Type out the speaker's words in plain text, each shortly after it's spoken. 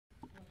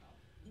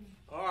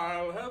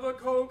I'll have a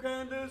Coke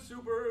and a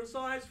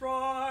super-sized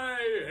fry.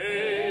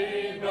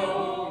 Hey,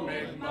 no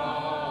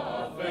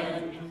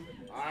McMuffin.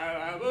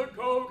 I'll have a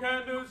Coke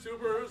and a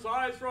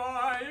super-sized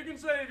fry. You can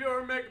save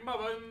your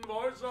McMuffin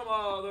for some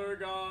other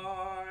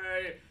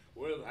guy.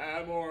 With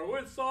ham or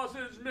with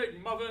sausage,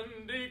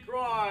 McMuffin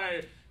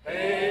decry.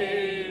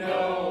 Hey,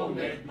 no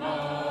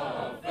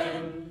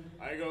McMuffin.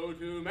 I go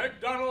to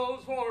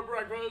McDonald's for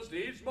breakfast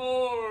each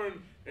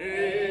morn.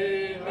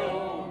 Hey,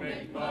 no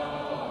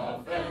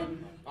McMuffin.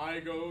 I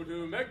go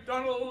to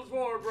McDonald's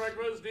for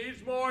breakfast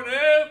each morn.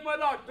 If my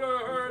doctor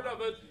heard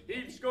of it,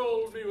 he'd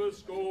scold me with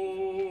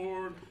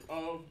scorn.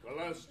 Of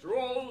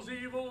cholesterol's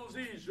evils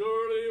he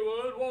surely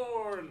would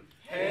warn.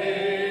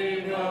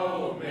 Hey,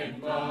 no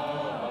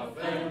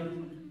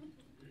McMuffin.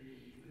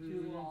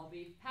 Two all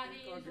beef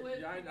patties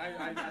with... I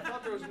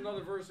thought there was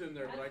another verse in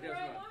there, but I guess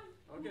not.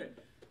 Okay.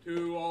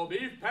 2 all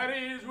beef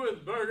patties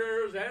with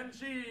burgers and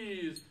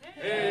cheese.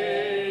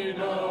 Hey,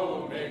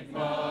 no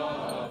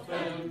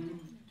McMuffin.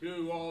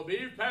 2 all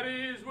beef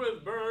patties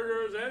with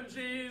burgers and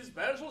cheese.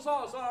 Special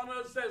sauce on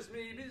a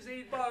sesame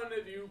seed bun,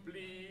 if you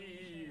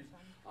please.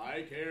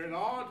 I care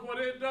not what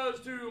it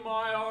does to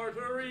my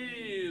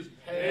arteries.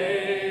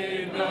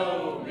 Hey,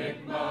 no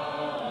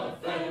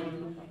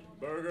McMuffin.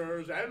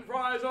 Burgers and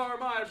fries are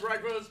my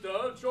breakfast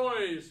of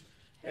choice.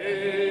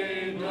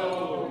 Hey,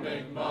 no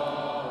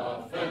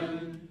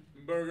McMuffin.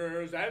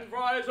 Burgers and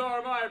fries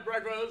are my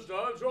breakfast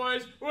of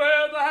choice,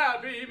 with a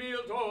Happy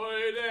Meal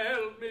toy to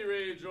help me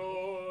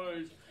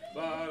rejoice.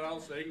 But I'll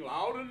sing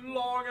loud and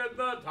long at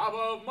the top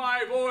of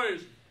my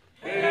voice.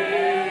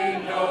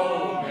 Hey,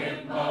 no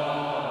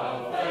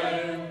McMuffin.